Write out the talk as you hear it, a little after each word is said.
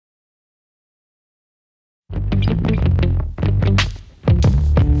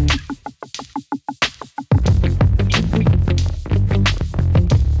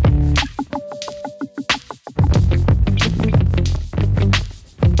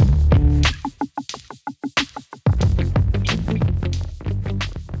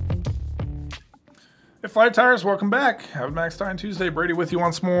Flight Tires, welcome back. AvidMax Tying Tuesday. Brady with you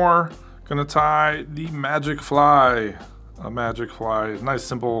once more. Gonna tie the magic fly. A magic fly, nice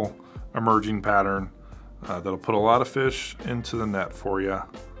simple emerging pattern that'll put a lot of fish into the net for you.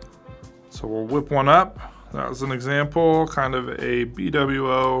 So we'll whip one up. That was an example, kind of a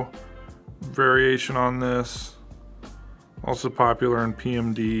BWO variation on this. Also popular in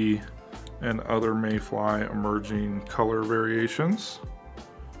PMD and other mayfly emerging color variations.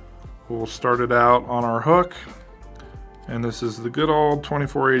 We'll start it out on our hook, and this is the good old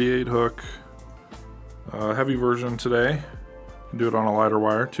 2488 hook, heavy version today. You can do it on a lighter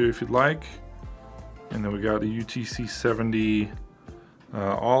wire too if you'd like. And then we got a UTC 70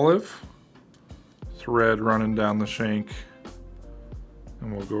 olive thread running down the shank,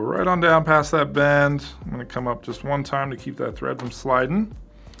 and we'll go right on down past that bend. I'm going to come up just one time to keep that thread from sliding,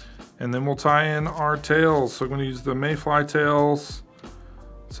 and then we'll tie in our tails. So I'm going to use the mayfly tails.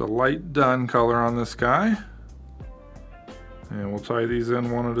 It's a light dun color on this guy, and we'll tie these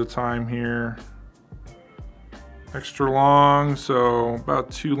in one at a time here. Extra long, so about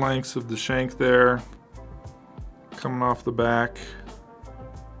 2 lengths of the shank there coming off the back.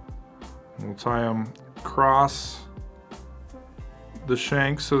 And we'll tie them across the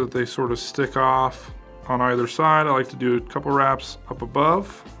shank so that they sort of stick off on either side. I like to do a couple wraps up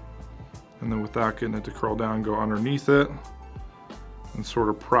above, and then without getting it to curl down, go underneath it and sort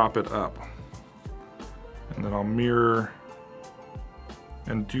of prop it up. And then I'll mirror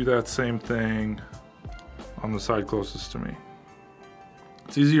and do that same thing on the side closest to me.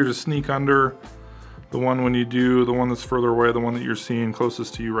 It's easier to sneak under the one when you do the one that's further away, the one that you're seeing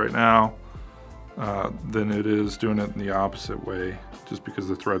closest to you right now, than it is doing it in the opposite way, just because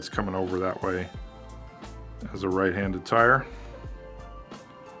the thread's coming over that way as a right-handed tire.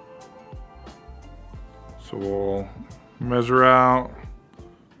 So we'll measure out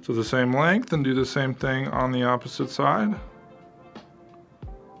to the same length and do the same thing on the opposite side.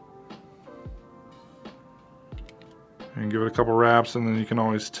 And give it a couple wraps, and then you can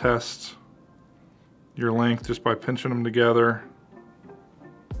always test your length just by pinching them together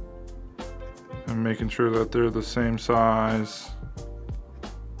and making sure that they're the same size.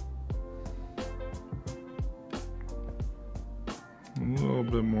 A little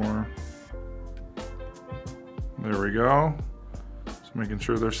bit more. There we go. Just making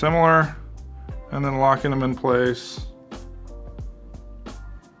sure they're similar, and then locking them in place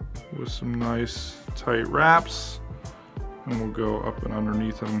with some nice tight wraps. And we'll go up and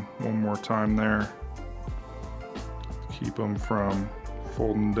underneath them one more time there. Keep them from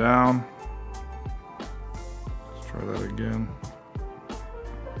folding down. Let's try that again.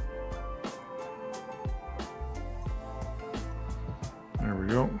 There we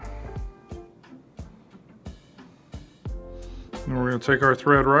go. And we're going to take our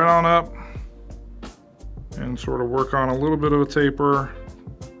thread right on up and sort of work on a little bit of a taper,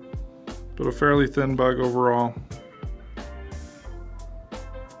 but a fairly thin bug overall.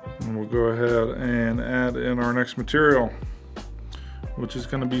 And we'll go ahead and add in our next material, which is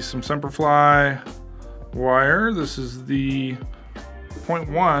going to be some Semperfli wire. This is the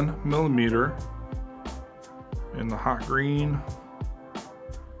 0.1 millimeter in the hot green.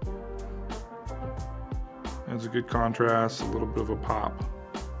 Adds a good contrast, a little bit of a pop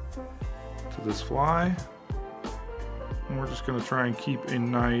to this fly. And we're just going to try and keep a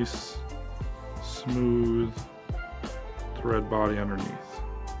nice, smooth thread body underneath.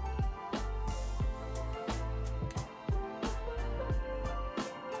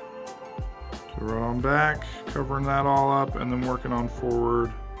 So right on back, covering that all up, and then working on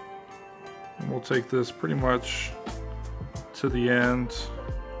forward. And we'll take this pretty much to the end.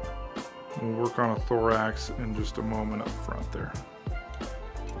 We'll work on a thorax in just a moment up front there.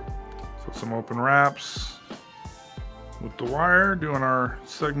 So some open wraps with the wire, doing our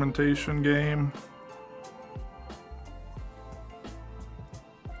segmentation game.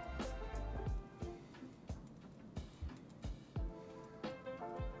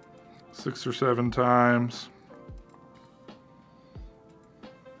 Six or 7 times.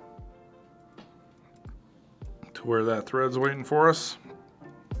 To where that thread's waiting for us.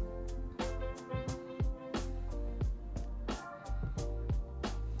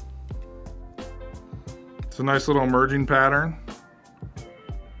 It's a nice little emerging pattern.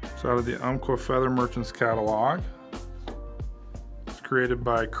 It's out of the Umpqua Feather Merchants catalog. It's created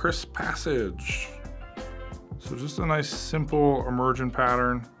by Chris Passage. So just a nice simple emergent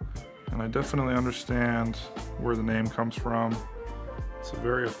pattern, and I definitely understand where the name comes from. It's a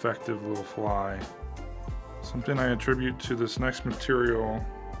very effective little fly. Something I attribute to this next material,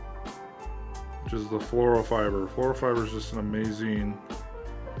 which is the Fluoro Fibre. Fluoro Fibre is just an amazing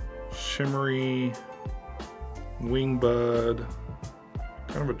shimmery wing bud,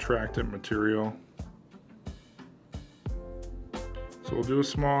 kind of attractant material. So we'll do a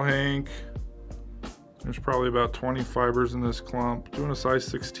small hank. There's probably about 20 fibers in this clump. Doing a size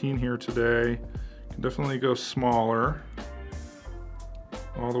 16 here today. Can definitely go smaller,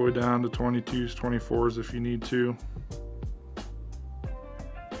 all the way down to 22s, 24s if you need to.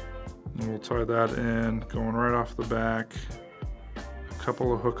 And we'll tie that in, going right off the back. A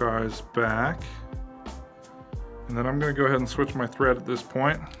couple of hook eyes back. And then I'm going to go ahead and switch my thread at this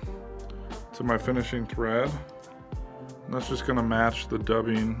point to my finishing thread. And that's just going to match the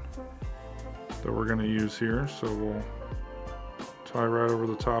dubbing that we're going to use here. So we'll tie right over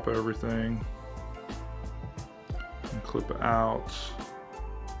the top of everything and clip out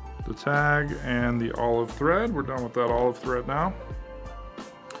the tag and the olive thread. We're done with that olive thread now.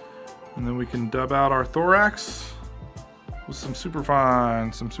 And then we can dub out our thorax with some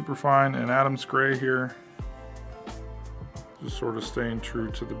Superfine and Adam's Gray here. Just sort of staying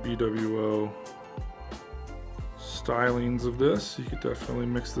true to the BWO stylings of this. You could definitely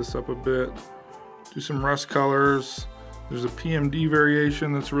mix this up a bit. Do some rust colors. There's a PMD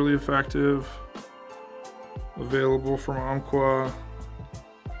variation that's really effective, available from Umpqua,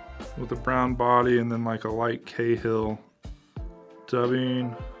 with a brown body and then like a light Cahill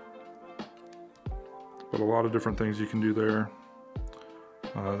dubbing. But a lot of different things you can do there.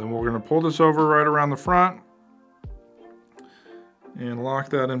 Then we're going to pull this over right around the front and lock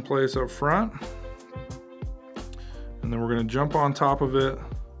that in place up front. And then we're going to jump on top of it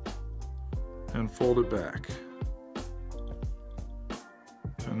and fold it back.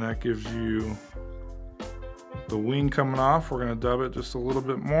 And that gives you the wing coming off. We're going to dub it just a little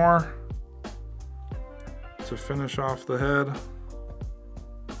bit more to finish off the head.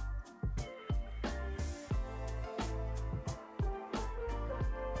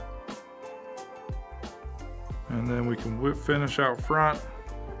 And then we can whip finish out front.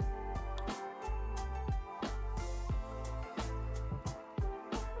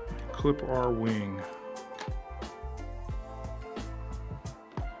 Clip our wing.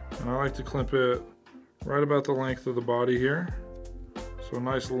 And I like to clip it right about the length of the body here. So a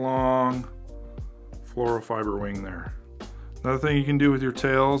nice long Fluoro Fibre wing there. Another thing you can do with your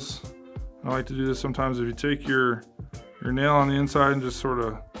tails, I like to do this sometimes, if you take your nail on the inside and just sort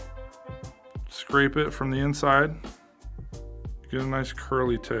of scrape it from the inside, you get a nice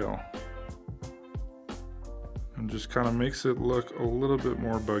curly tail. And just kind of makes it look a little bit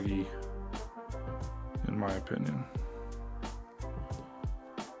more buggy, in my opinion.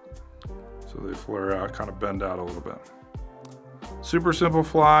 So they flare out, kind of bend out a little bit. Super simple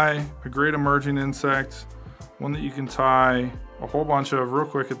fly, a great emerging insect, one that you can tie a whole bunch of real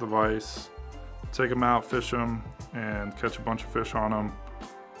quick at the vise, take them out, fish them, and catch a bunch of fish on them.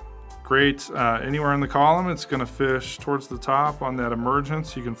 Great anywhere in the column. It's going to fish towards the top on that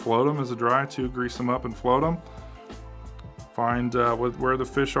emergence. You can float them as a dry too, grease them up and float them. Find where the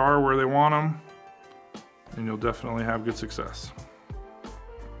fish are, where they want them, and you'll definitely have good success.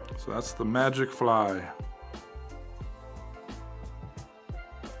 So that's the magic fly.